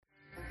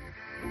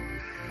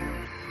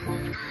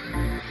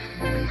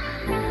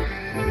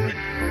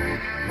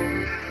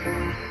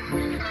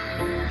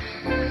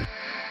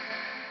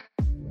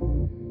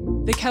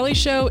Kelli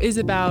Show is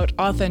about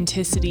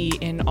authenticity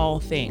in all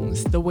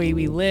things, the way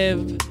we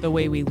live, the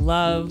way we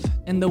love,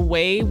 and the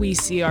way we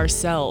see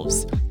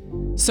ourselves.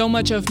 So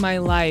much of my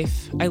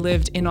life, I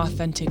lived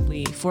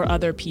inauthentically for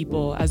other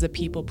people as a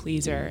people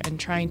pleaser and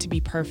trying to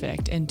be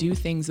perfect and do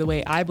things the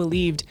way I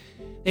believed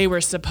they were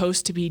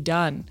supposed to be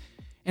done.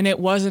 And it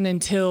wasn't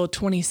until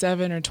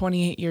 27 or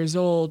 28 years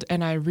old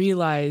and I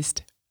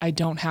realized I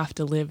don't have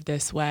to live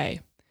this way,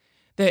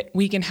 that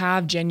we can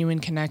have genuine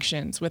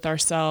connections with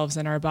ourselves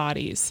and our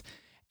bodies.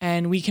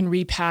 And we can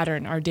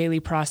repattern our daily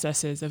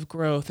processes of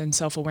growth and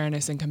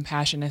self-awareness and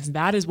compassion, as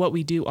that is what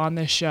we do on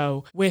this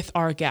show with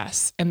our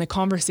guests and the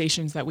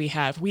conversations that we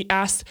have. We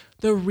ask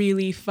the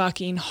really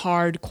fucking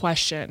hard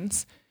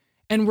questions,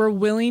 and we're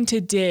willing to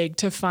dig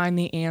to find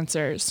the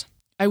answers.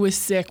 I was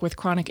sick with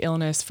chronic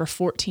illness for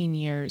 14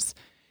 years,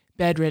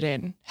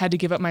 bedridden, had to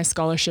give up my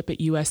scholarship at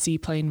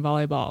USC playing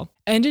volleyball.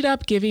 Ended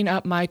up giving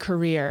up my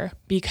career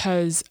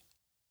because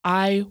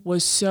I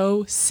was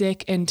so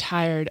sick and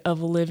tired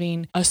of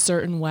living a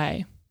certain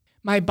way.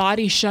 My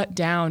body shut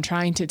down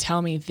trying to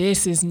tell me,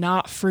 this is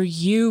not for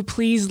you.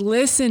 Please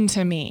listen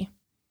to me.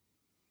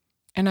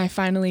 And I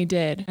finally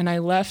did. And I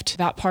left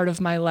that part of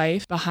my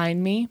life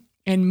behind me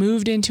and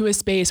moved into a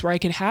space where I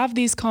could have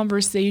these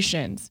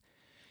conversations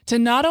to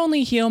not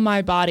only heal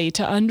my body,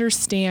 to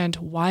understand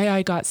why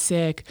I got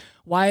sick,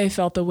 why I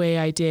felt the way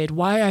I did,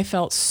 why I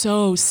felt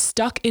so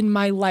stuck in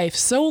my life,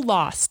 so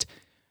lost,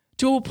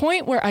 to a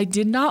point where I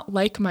did not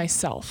like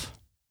myself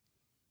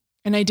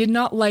and I did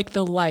not like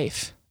the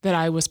life that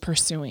I was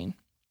pursuing.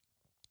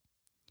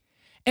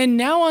 And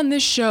now on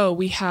this show,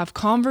 we have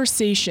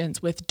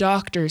conversations with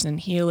doctors and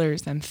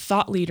healers and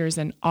thought leaders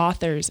and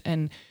authors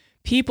and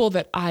people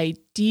that I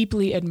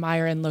deeply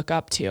admire and look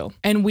up to.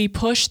 And we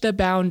push the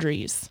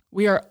boundaries.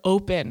 We are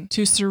open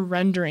to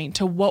surrendering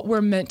to what we're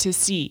meant to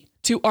see,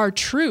 to our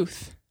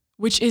truth,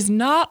 which is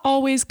not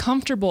always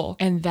comfortable.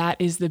 And that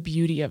is the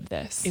beauty of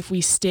this. If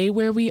we stay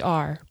where we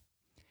are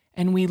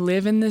and we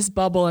live in this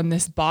bubble, in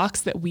this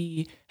box that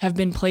we have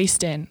been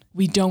placed in,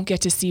 we don't get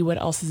to see what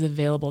else is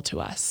available to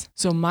us.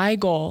 So my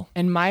goal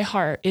and my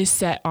heart is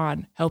set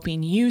on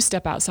helping you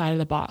step outside of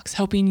the box,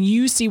 helping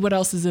you see what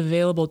else is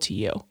available to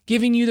you,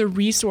 giving you the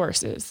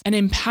resources and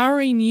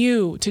empowering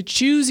you to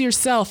choose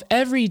yourself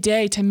every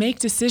day to make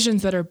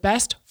decisions that are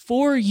best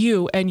for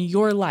you and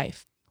your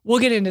life. We'll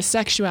get into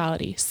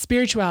sexuality,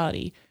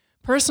 spirituality,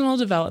 personal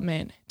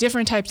development,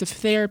 different types of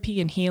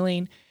therapy and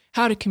healing,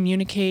 how to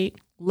communicate,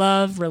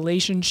 love,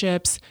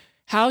 relationships,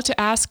 how to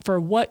ask for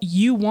what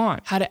you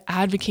want, how to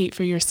advocate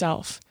for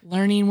yourself,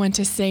 learning when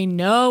to say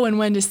no and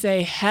when to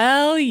say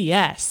hell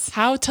yes,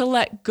 how to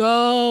let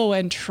go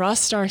and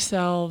trust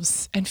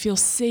ourselves and feel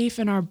safe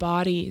in our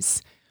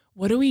bodies.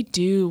 What do we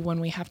do when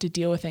we have to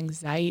deal with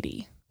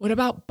anxiety? What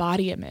about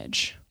body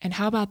image? And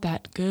how about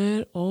that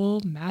good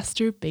old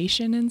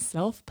masturbation and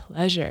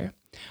self-pleasure?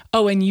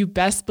 Oh, and you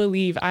best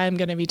believe I am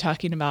going to be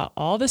talking about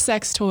all the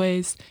sex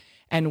toys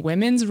and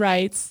women's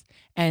rights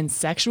and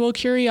sexual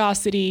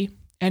curiosity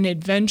and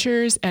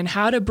adventures and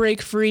how to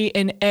break free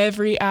in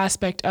every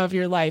aspect of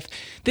your life.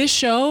 This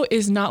show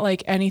is not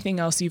like anything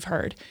else you've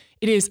heard.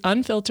 It is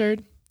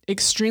unfiltered,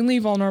 extremely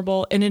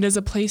vulnerable, and it is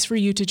a place for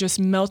you to just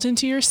melt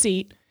into your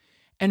seat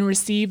and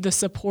receive the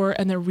support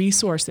and the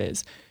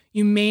resources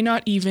you may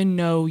not even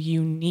know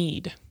you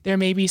need. There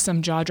may be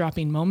some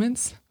jaw-dropping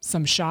moments,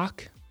 some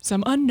shock,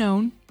 some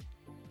unknown.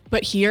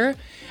 But here,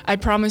 I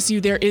promise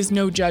you there is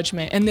no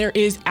judgment and there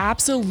is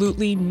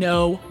absolutely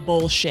no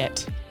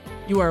bullshit.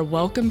 You are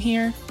welcome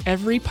here,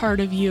 every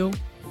part of you,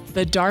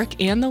 the dark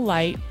and the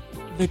light,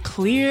 the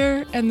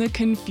clear and the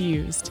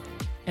confused.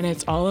 And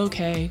it's all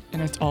okay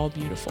and it's all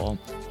beautiful.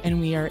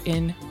 And we are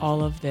in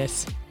all of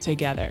this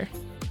together.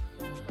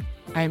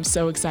 I am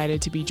so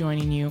excited to be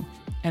joining you.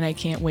 And I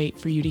can't wait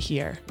for you to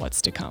hear what's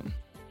to come.